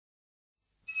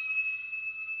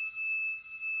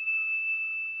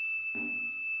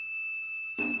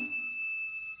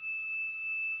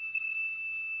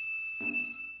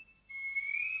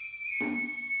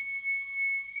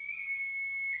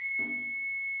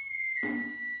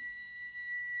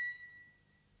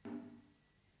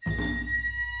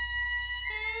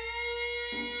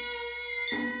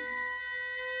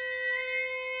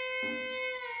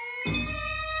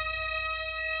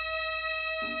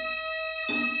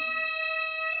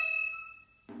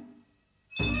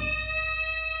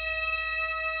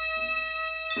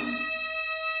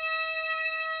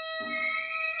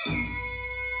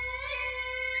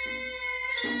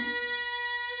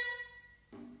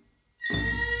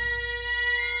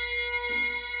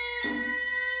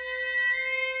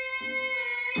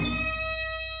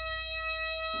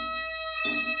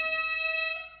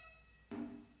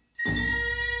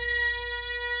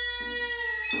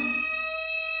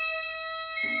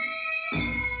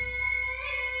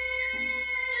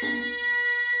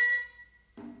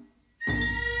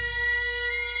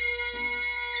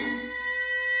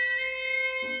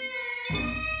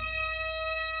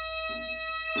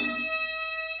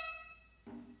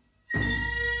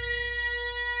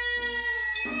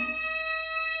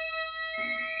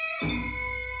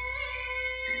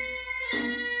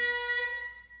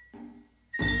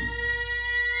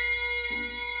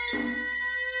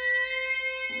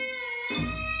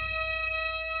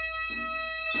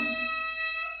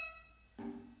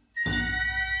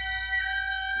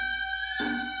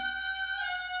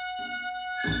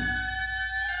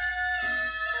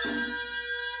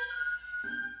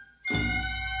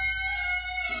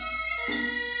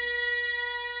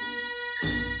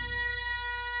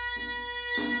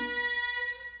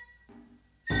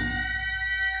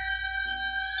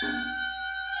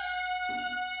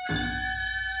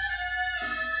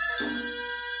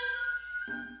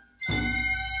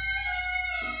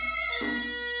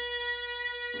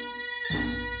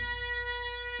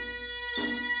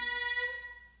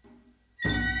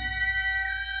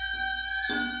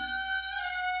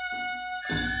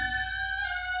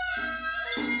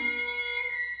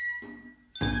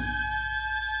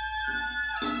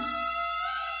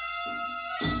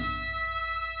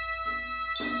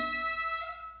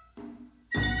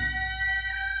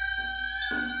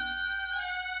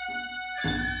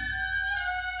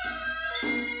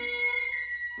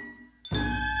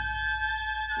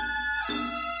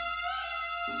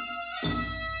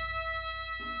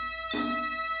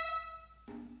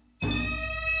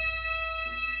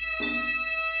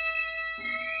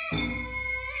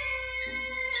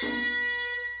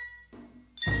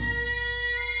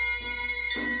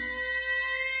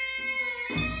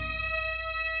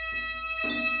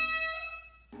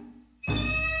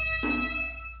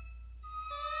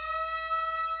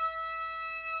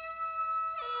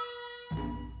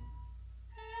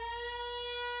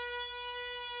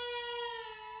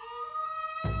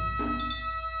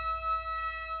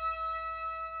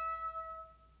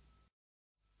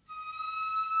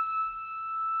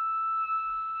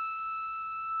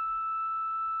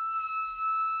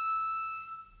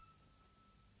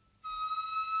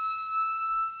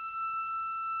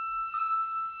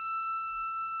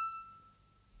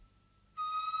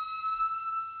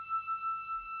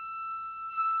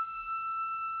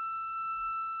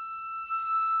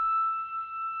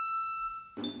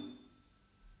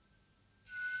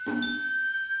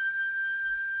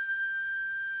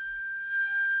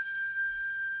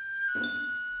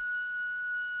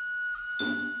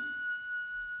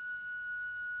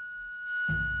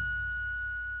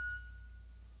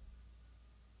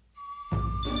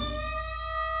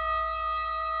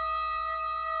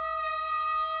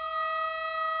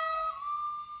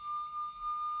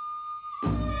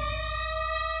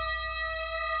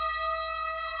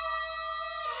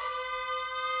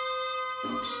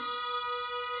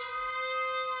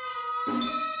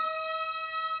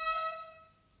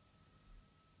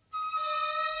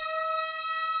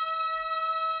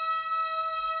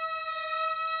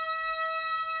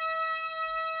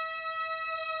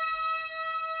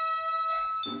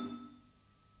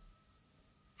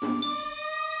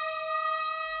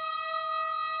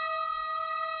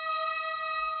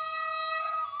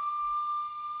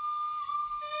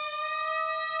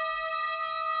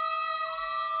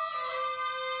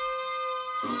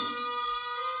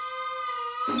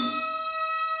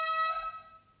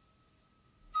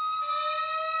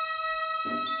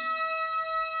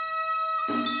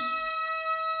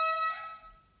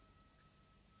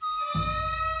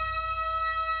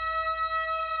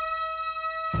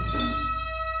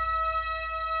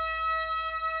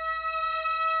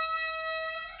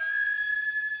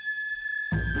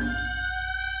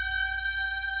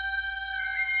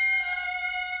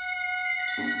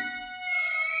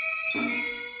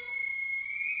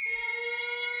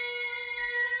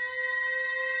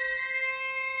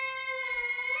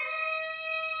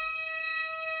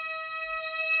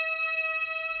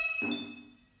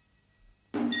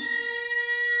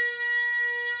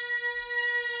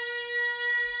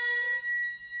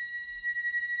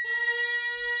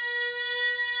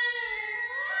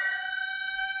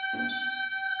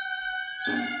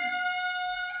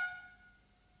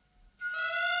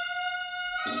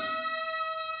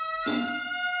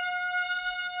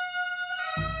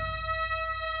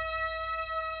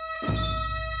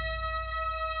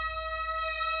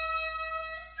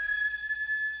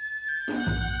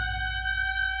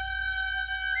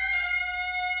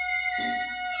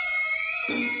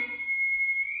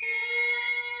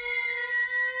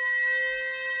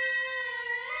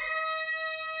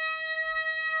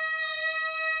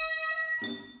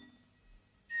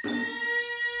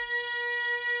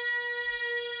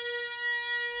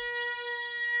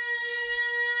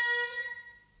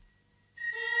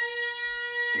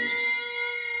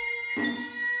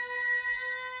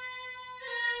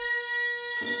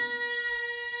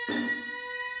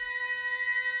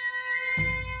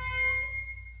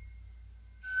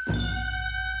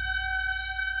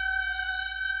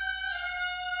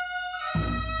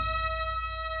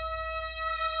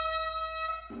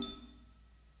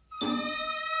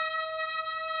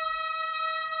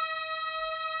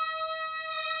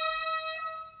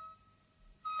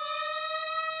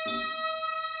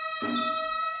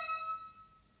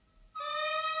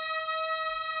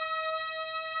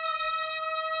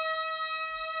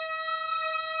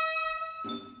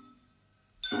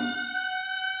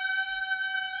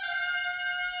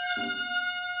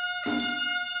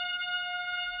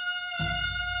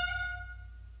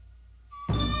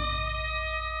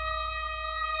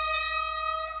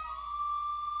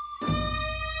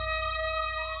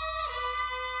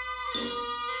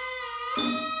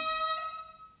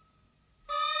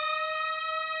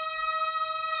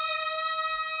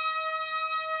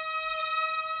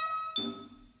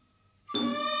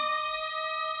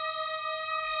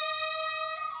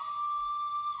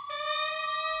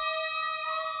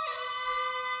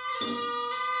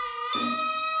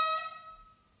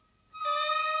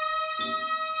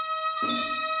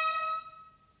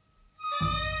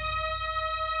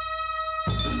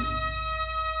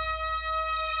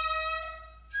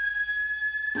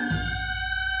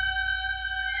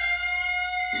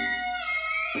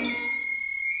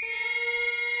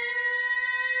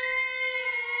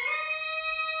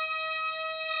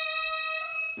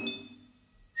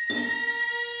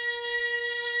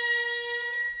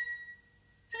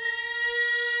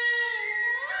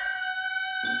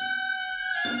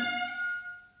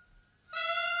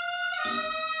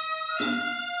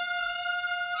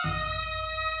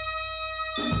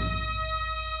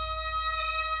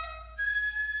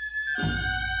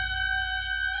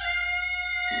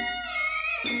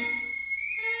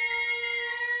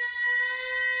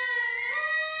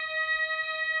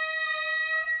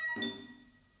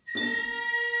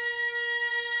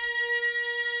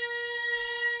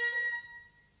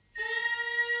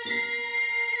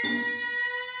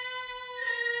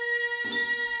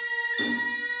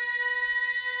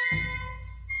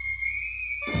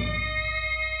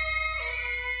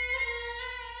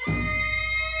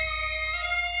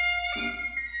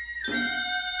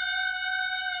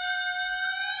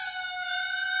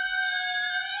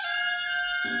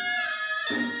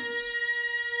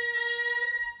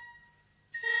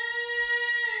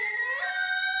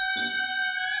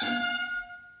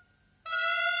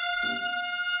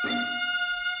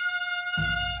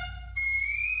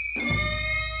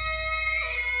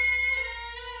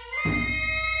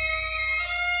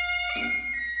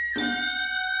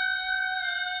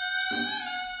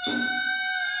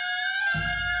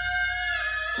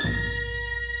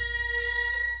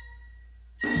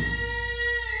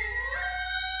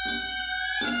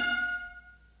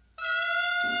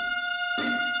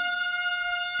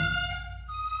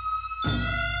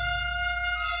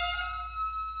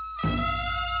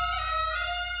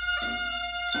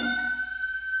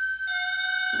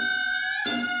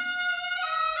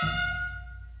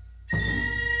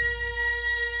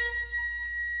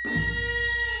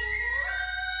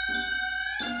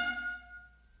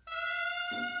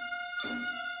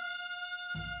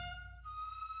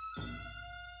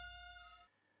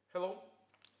Hello,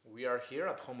 we are here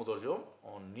at Hou Dojo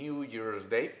on New Year's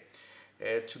Day.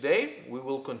 Today we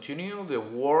will continue the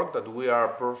work that we are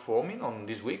performing on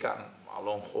this week and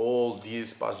along all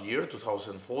this past year,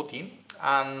 2014.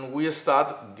 And we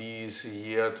start this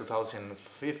year,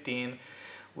 2015,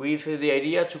 with the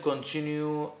idea to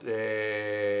continue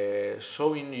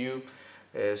showing you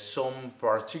some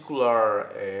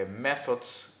particular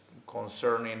methods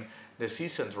concerning the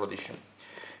season tradition.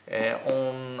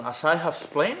 As I have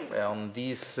explained on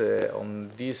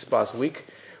this past week,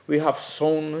 we have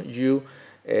shown you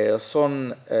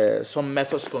some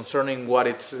methods concerning what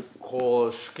it's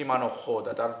called Shikima no Ho,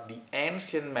 that are the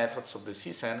ancient methods of the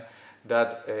season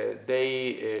that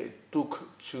they took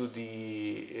to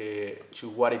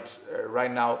what it's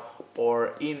right now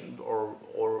or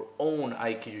own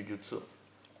Aikido Jutsu.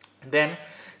 Then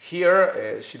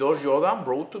here Shidori Yodan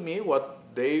brought to me what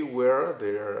they were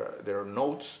their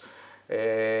notes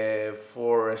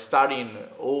for studying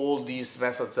all these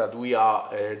methods that we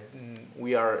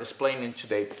are explaining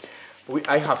today.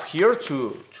 I have here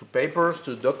two papers,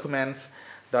 two documents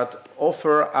that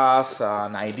offer us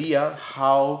an idea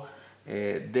how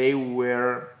they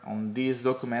were on this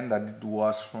document that it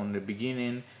was from the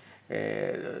beginning.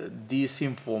 This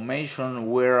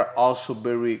information were also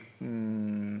very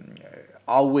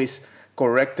always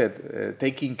corrected,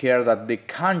 taking care that the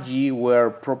kanji were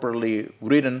properly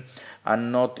written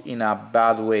and not in a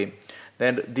bad way.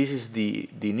 Then this is the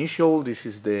initial, this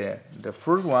is the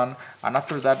first one, and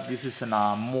after that this is in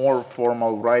a more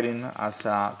formal writing as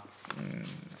a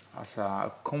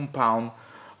compound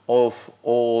of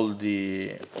all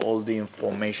the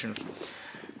information.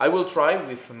 I will try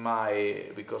with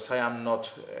because I am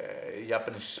not a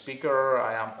Japanese speaker,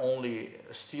 I am only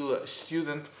still a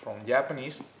student from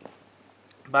Japanese.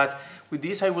 But with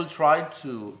this I will try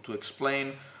to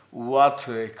explain what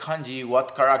kanji,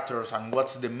 what characters, and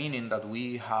what's the meaning that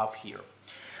we have here.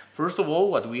 First of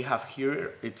all, what we have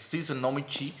here, it's season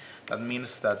nomichi. That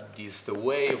means that this is the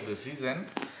way of the season.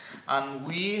 And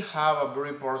we have a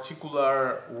very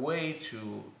particular way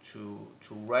to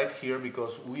write here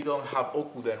because we don't have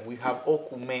okuden, we have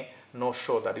okume no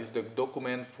sho. That is the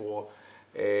document for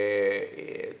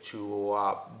to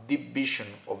deep vision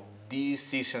of this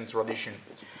season tradition.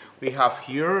 We have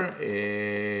here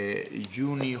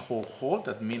Juni Ho,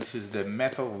 that means is the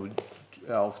method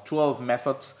of 12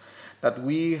 methods that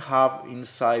we have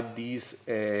inside this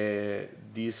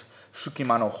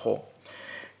Sukima no Ho.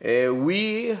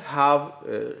 We have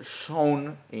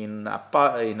shown in a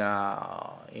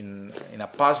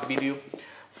past video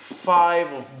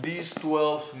 5 of these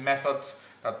 12 methods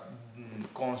that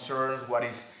concerns what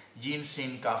is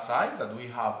Jinshin Kasai that we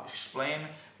have explained.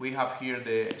 We have here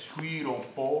the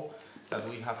Suiropo that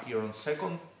we have here on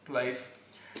second place,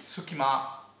 Sukima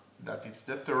that is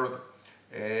the third,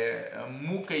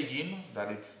 Mukeijin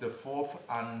that is the fourth,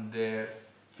 and the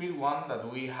fifth one that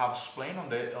we have explained on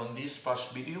this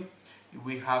past video.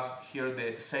 We have here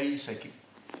the Seiseki.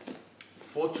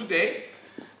 For today,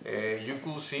 you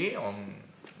could see on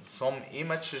some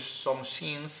images, some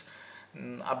scenes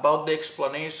about the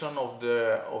explanation of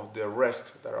the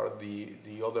rest. There are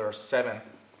the other 7.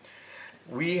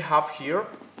 We have here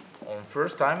on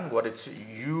first time what it's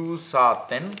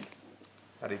Jousaten,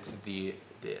 that it's the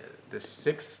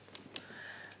 6th,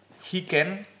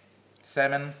 Hiken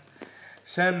 7,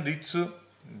 Senritsu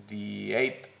the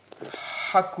 8th,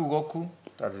 Hakugoku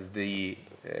that is the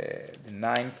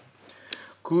 9th,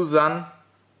 Kuzan,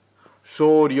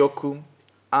 Shoryoku,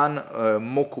 and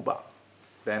Mokuba.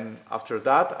 Then after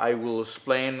that I will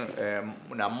explain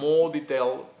in a more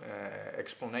detailed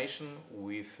explanation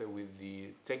with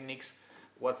the techniques,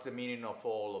 what's the meaning of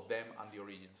all of them and the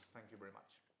origins. Thank you very much.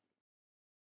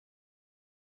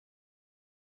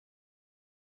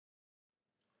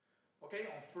 Okay,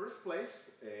 on first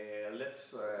place,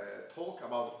 let's talk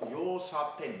about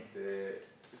Jousaten, the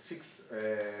sixth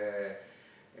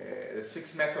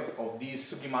method of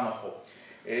this Sukima no Ho.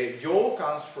 Yo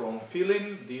comes from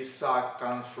feeling, this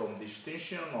comes from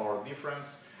distinction or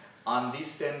difference, and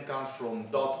this 10 comes from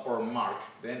dot or mark.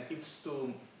 Then it's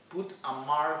to put a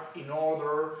mark in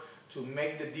order to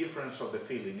make the difference of the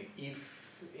feeling.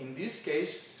 If in this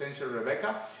case, Sensei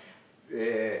Rebecca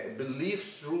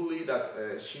believes truly that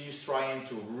she is trying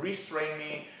to restrain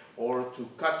me or to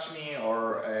catch me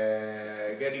or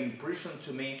get imprisoned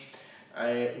to me,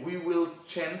 we will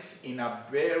change in a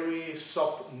very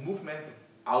soft movement,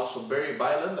 also very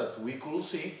violent, that we could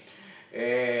see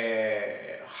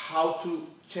how to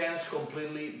change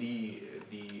completely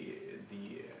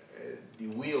the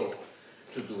will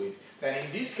to do it. Then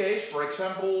in this case, for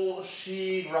example,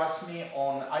 she grabs me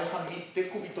on Aihami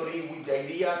Tekubitori with the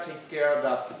idea, take care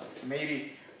that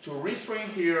maybe to restrain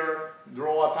here,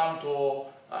 draw a tanto,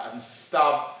 and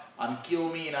stab and kill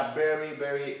me in a very,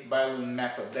 very violent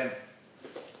method. Then,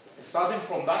 starting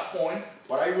from that point,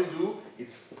 what I will do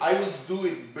is I will do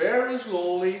it very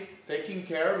slowly, taking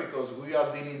care because we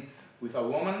are dealing with a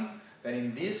woman. Then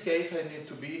in this case, I need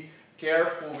to be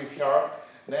careful with her.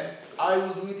 Then I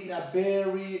will do it in a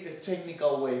very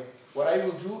technical way. What I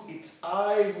will do is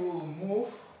I will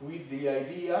move with the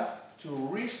idea to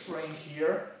restrain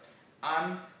here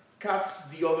and catch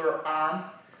the other arm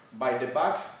by the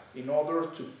back in order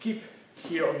to keep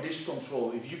here on this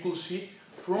control. If you could see,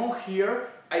 from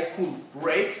here I could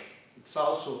break, it's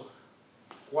also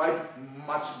quite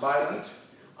much violent,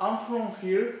 and from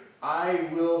here I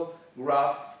will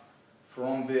grab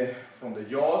from the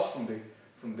jaws, from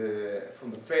the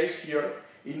face here,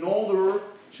 in order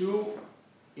to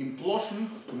implosion,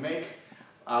 to make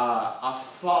a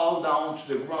fall down to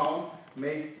the ground,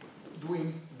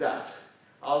 doing that.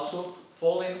 Also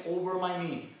falling over my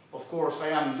knee. Of course, I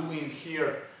am doing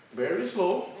here very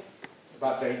slow,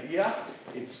 but the idea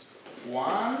it's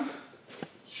 1,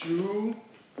 2,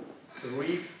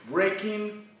 3,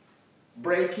 breaking,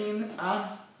 and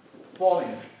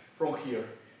falling from here,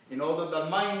 in order that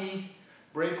my knee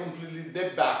break completely the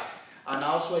back, and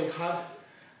also I have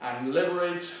and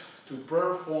leverage to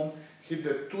perform, hit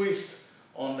the twist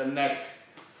on the neck.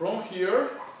 From here,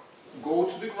 go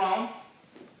to the ground.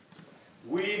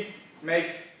 We make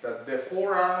that the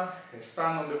forearm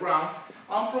stand on the ground,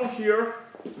 and from here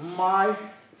my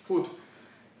foot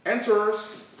enters.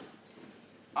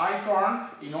 I turn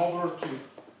in order to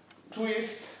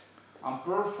twist and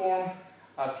perform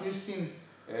a twisting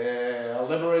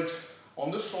leverage on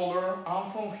the shoulder,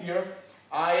 and from here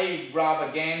I grab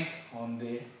again on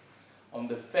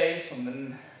the face,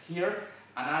 here,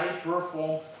 and I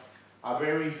perform a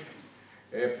very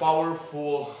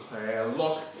powerful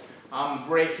lock and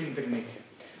breaking technique.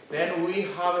 Then we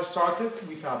have started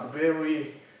with a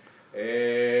very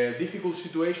difficult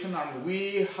situation, and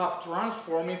we have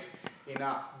transformed it in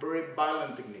a very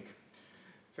violent technique.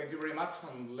 Thank you very much,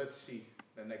 and let's see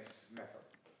the next method.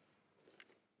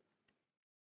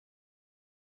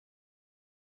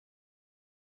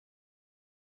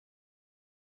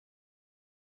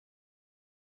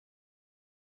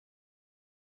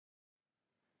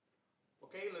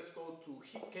 Okay, let's go to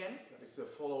Hiken. That is the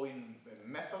following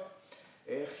method.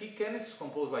 Hiken is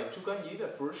composed by two kanji. The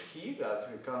first hi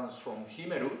that comes from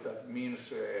himeru, that means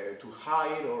to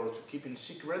hide or to keep in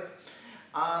secret,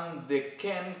 and the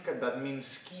ken that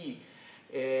means ki.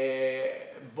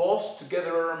 Both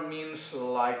together means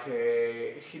like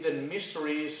hidden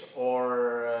mysteries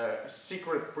or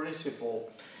secret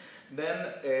principle.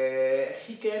 Then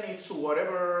Hiken is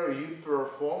whatever you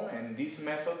perform in this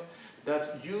method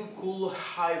that you could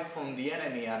hide from the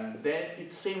enemy, and then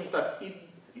it seems that it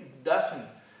doesn't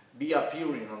be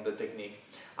appearing on the technique.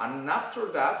 And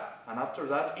after that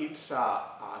it's a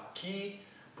key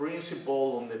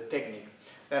principle on the technique.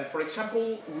 Then, for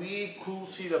example, we could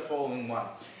see the following one.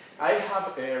 I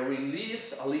have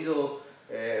released a little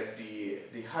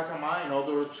the hakama in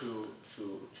order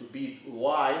to be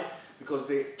wide, because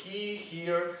the key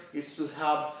here is to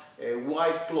have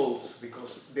white clothes,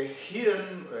 because the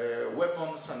hidden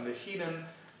weapons and the hidden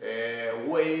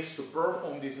ways to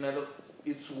perform this method,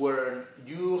 it's where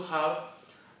you have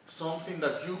something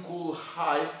that you could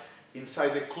hide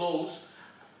inside the clothes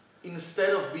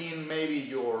instead of being maybe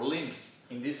your limbs.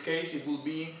 In this case, it will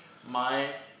be my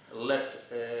left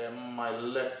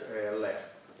leg.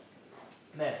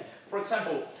 Then, for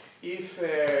example, if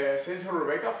Sensei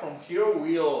Rebecca from here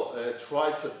will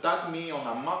try to attack me on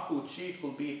a makuchi, it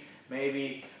could be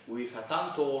maybe with a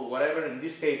tanto or whatever. In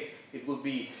this case, it will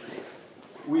be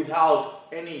without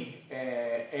any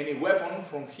weapon.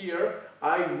 From here,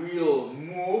 I will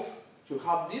move to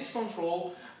have this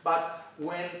control, but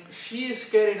when she is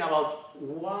caring about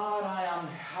what I am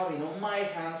having on my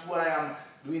hands, what I am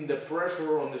doing the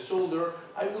pressure on the shoulder,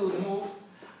 I will move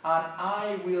and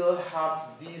I will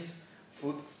have this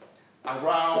foot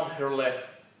around her leg.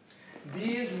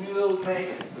 This will make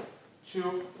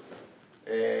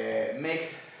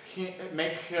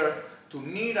her to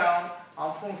knee down,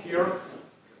 and from here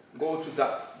go to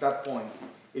that point.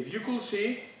 If you could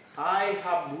see, I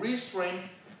have restrained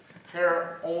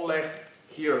her own leg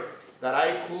here, that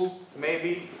I could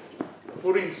maybe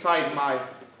put inside my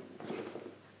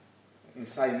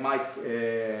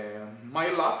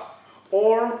lap,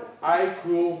 or I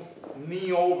could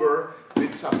knee over.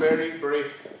 It's a very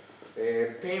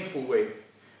painful way.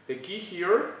 The key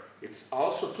here, it's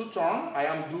also to turn. I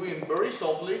am doing very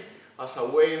softly as a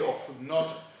way of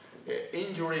not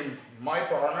injuring my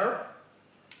partner,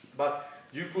 but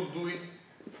you could do it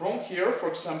from here, for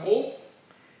example.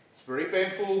 It's very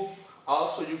painful.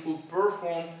 Also, you could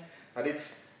perform that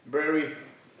it's very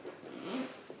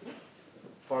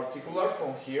particular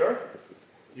from here.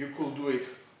 You could do it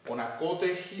on a kote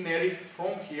hineri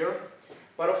from here.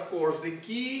 But of course, the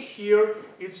key here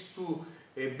is to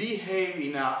behave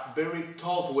in a very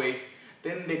tough way.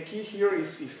 Then the key here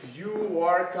is, if you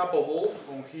are capable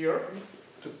from here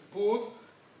to put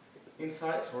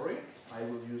inside, sorry, I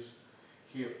will use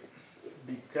here,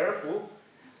 be careful.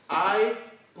 I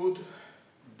put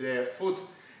the foot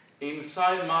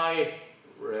inside my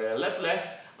left leg,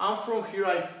 and from here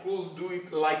I could do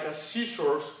it like a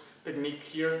scissors technique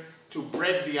here to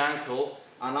break the ankle,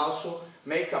 and also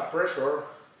make a pressure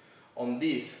on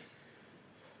this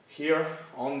here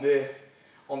on the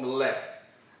leg,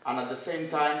 and at the same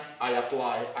time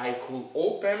I could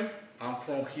open, and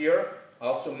from here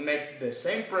also make the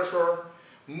same pressure,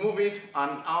 move it,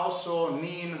 and also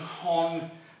kneeing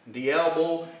on the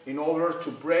elbow in order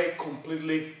to break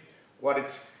completely what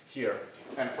is here.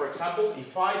 And for example,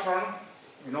 if I turn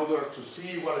in order to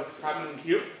see what is happening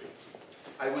here,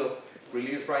 I will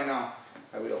release right now.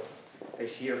 I will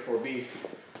here for be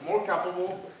more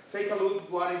capable. Take a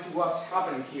look what it was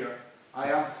happening here.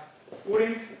 I am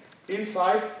putting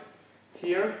inside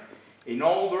here in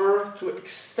order to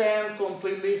extend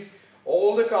completely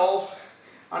all the calf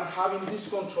and having this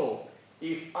control.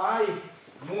 If I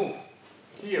move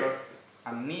here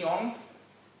and knee on,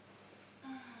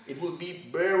 it will be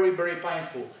very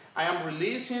painful. I am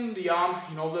releasing the arm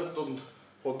in order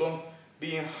for don't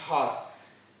being hard.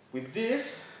 With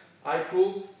this, I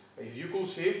could, if you could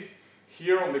see,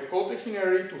 here on the kote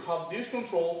hineri, to have this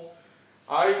control,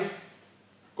 I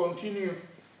continue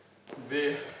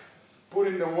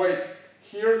putting the weight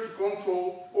here to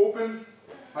control, open,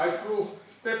 I could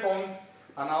step on,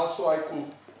 and also I could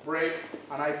break,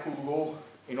 and I could go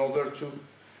in order to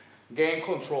gain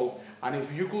control. And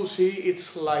if you could see,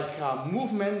 it's like a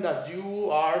movement that you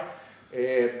are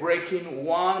breaking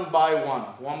one by one,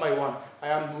 one by one. I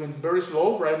am doing very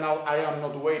slow. Right now I am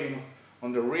not waiting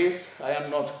on the wrist. I am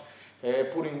not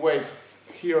putting weight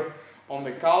here on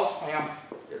the calf. I am,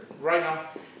 right now,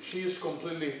 she is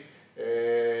completely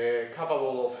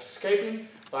capable of escaping,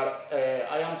 but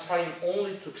I am trying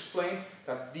only to explain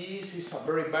that this is a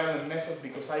very violent method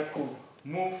because I could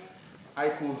move, I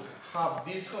could have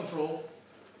this control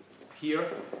here,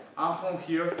 and from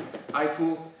here I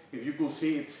could, if you could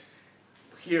see it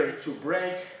here to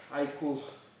break, I could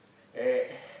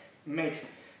make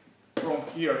from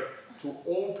here to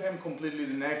open completely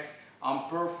the neck and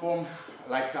perform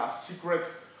like a secret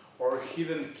or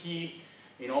hidden key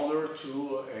in order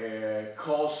to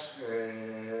cause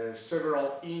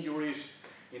several injuries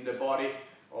in the body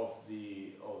of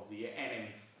the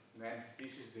enemy. Then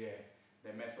this is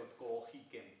the method called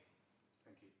Hiken.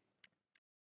 Thank you.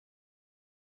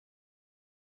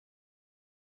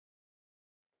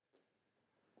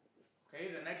 Okay,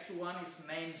 the next one is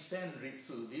named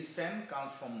Senritsu. This Sen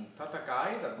comes from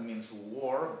Tatakai, that means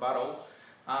war, battle,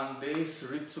 and this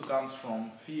Ritsu comes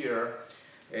from fear.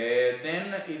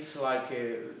 Then it's like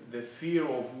the fear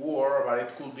of war, but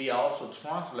it could be also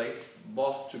translate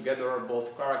both together,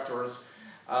 both characters,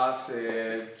 as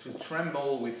to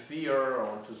tremble with fear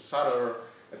or to shudder,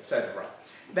 etc.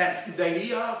 Then the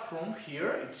idea from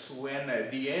here, it's when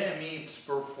the enemy is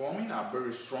performing a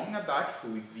very strong attack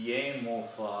with the aim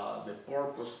of the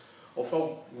purpose of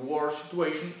a war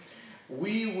situation,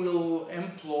 we will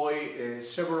employ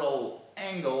several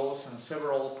angles and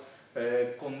several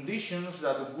conditions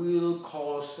that will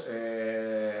cause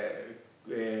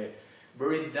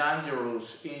very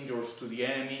dangerous injuries to the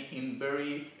enemy in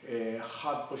very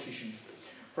hard positions.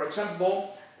 For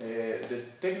example, the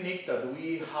technique that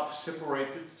we have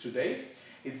separated today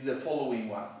is the following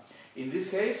one. In this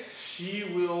case, she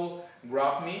will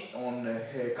grab me on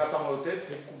Katamote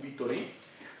Tekubitori,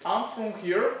 and from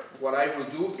here, what I will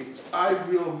do is I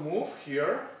will move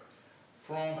here.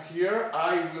 From here,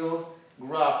 I will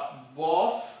grab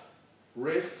both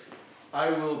wrists,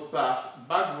 I will pass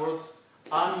backwards,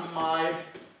 and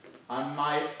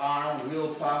my arm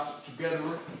will pass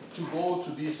together to go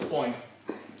to this point.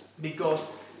 Because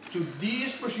to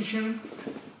this position,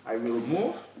 I will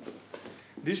move.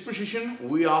 This position,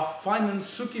 we are finding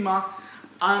Sukima,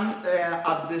 and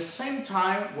at the same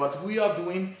time, what we are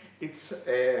doing is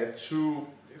to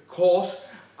cause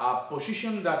a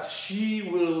position that she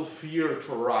will fear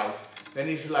to arrive. Then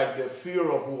it's like the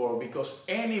fear of war, because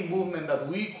any movement that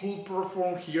we could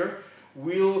perform here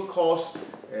will cause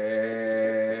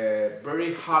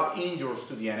very hard injuries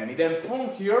to the enemy. Then from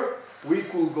here, we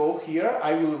could go here.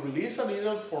 I will release a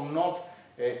little for not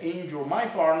injure my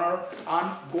partner,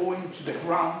 and going to the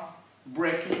ground,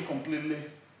 breaking completely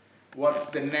what's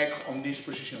the neck on this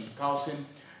position, causing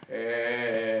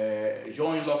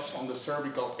joint locks on the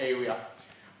cervical area.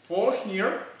 For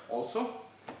here, also,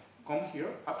 come here,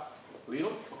 up a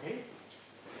little, okay?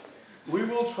 We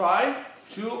will try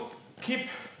to keep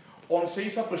on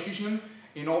Seiza position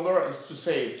in order, as to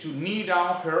say, to knee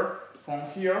down her from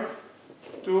here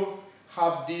to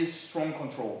have this strong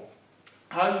control.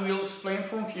 I will explain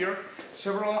from here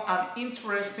several and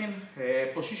interesting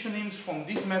positionings from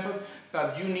this method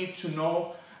that you need to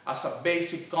know as a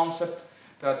basic concept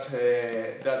that,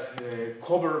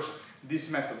 covers this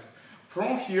method.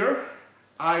 From here,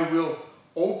 I will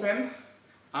open,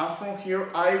 and from here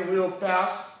I will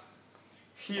pass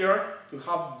here to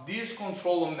have this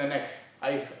control on the neck.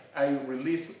 I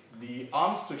release the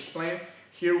arms to explain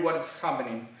here what is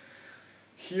happening.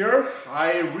 Here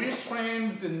I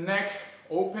restrain the neck,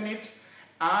 open it,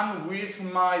 and with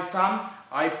my thumb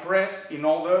I press in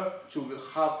order to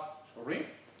have,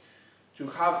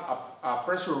 a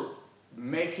pressure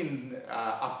making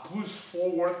a push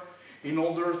forward in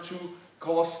order to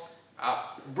cause a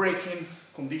breaking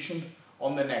condition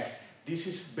on the neck. This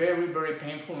is very, very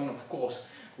painful, and of course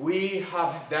we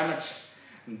have damaged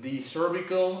the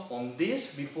cervical on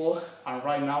this before, and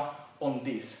right now on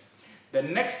this. The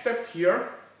next step here,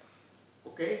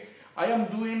 okay, I am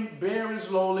doing very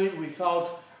slowly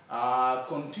without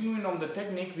continuing on the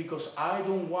technique, because I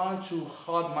don't want to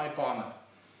hurt my partner.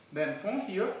 Then from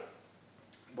here,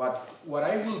 what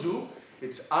I will do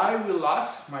is I will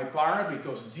ask my partner,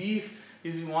 because this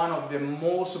is one of the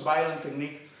most violent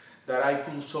techniques that I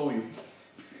could show you.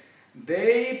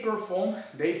 They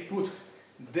put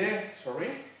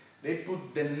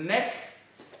the neck,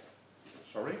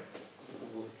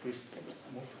 please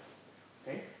move,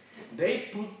 okay? They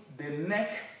put the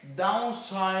neck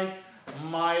downside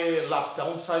my lap,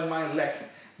 downside my leg.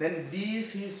 then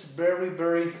this is very,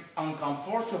 very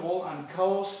uncomfortable and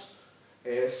cause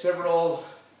several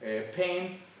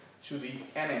pain to the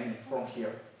enemy from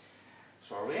here.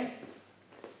 Sorry.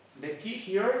 The key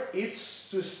here is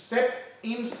to step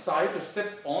inside, to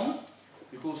step on.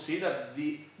 You could see that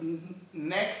the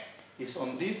neck is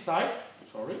on this side,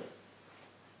 sorry,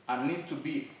 and need to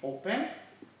be open.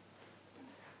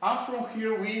 And from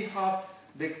here we have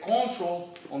the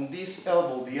control on this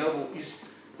elbow. The elbow is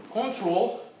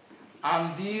control,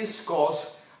 and this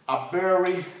causes a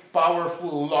very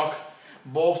powerful lock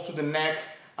both to the neck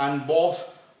and both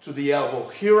to the elbow.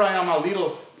 Here I am a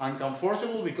little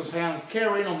uncomfortable because I am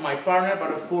carrying on my partner,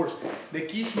 but of course the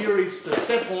key here is to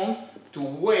step on, to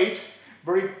wait,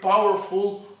 very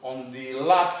powerful on the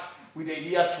lap, with the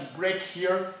idea to break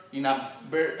here in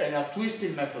a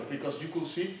twisting method, because you could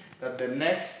see that the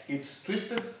neck is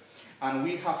twisted and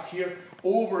we have here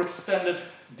overextended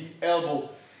the elbow,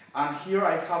 and here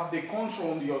I have the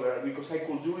control on the other, because I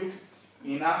could do it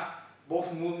in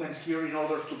both movements here in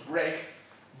order to break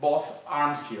both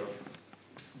arms here.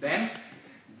 Then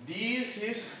this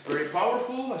is very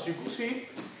powerful, as you can see,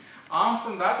 and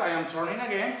from that I am turning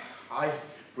again. I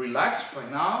relax right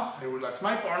now, I relax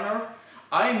my partner,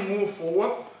 I move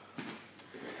forward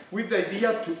with the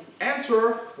idea to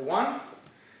enter one.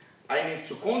 I need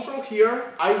to control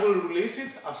here, I will release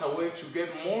it as a way to get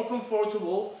more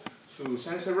comfortable to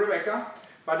Sensei Rebecca,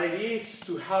 but the idea is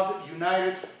to have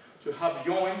united, to have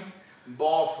joined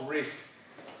both wrists.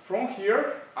 From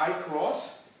here I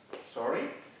cross, sorry,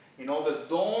 in order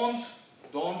don't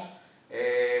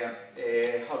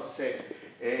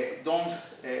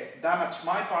damage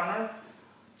my partner,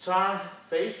 turn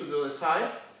face to the other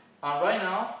side, and right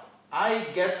now I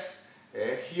get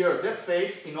here the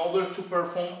face in order to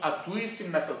perform a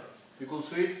twisting method. You could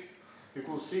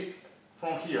see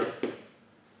from here.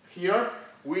 Here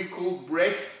we could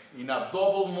break in a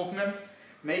double movement,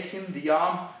 making the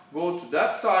arm go to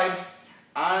that side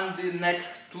and the neck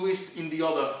twist in the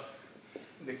other.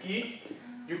 The key,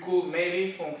 you could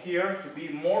maybe from here to be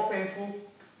more painful,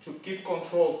 to keep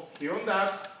control here on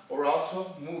that, or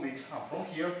also move it. And from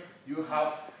here you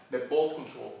have the both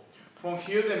control. From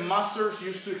here the masters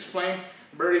used to explain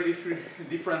very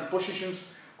different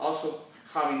positions, also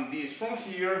having this from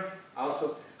here,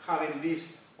 also having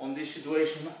this on this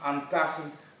situation and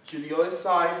passing to the other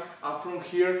side, and from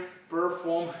here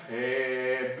perform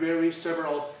very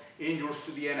several injuries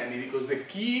to the enemy, because the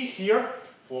key here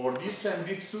for this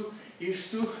Senritsu is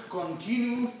to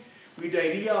continue with the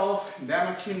idea of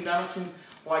damaging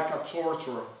like a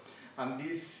torture. And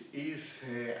this is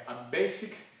a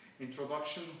basic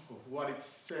introduction of what is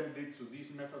Senritsu,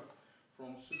 this method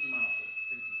from Sukima.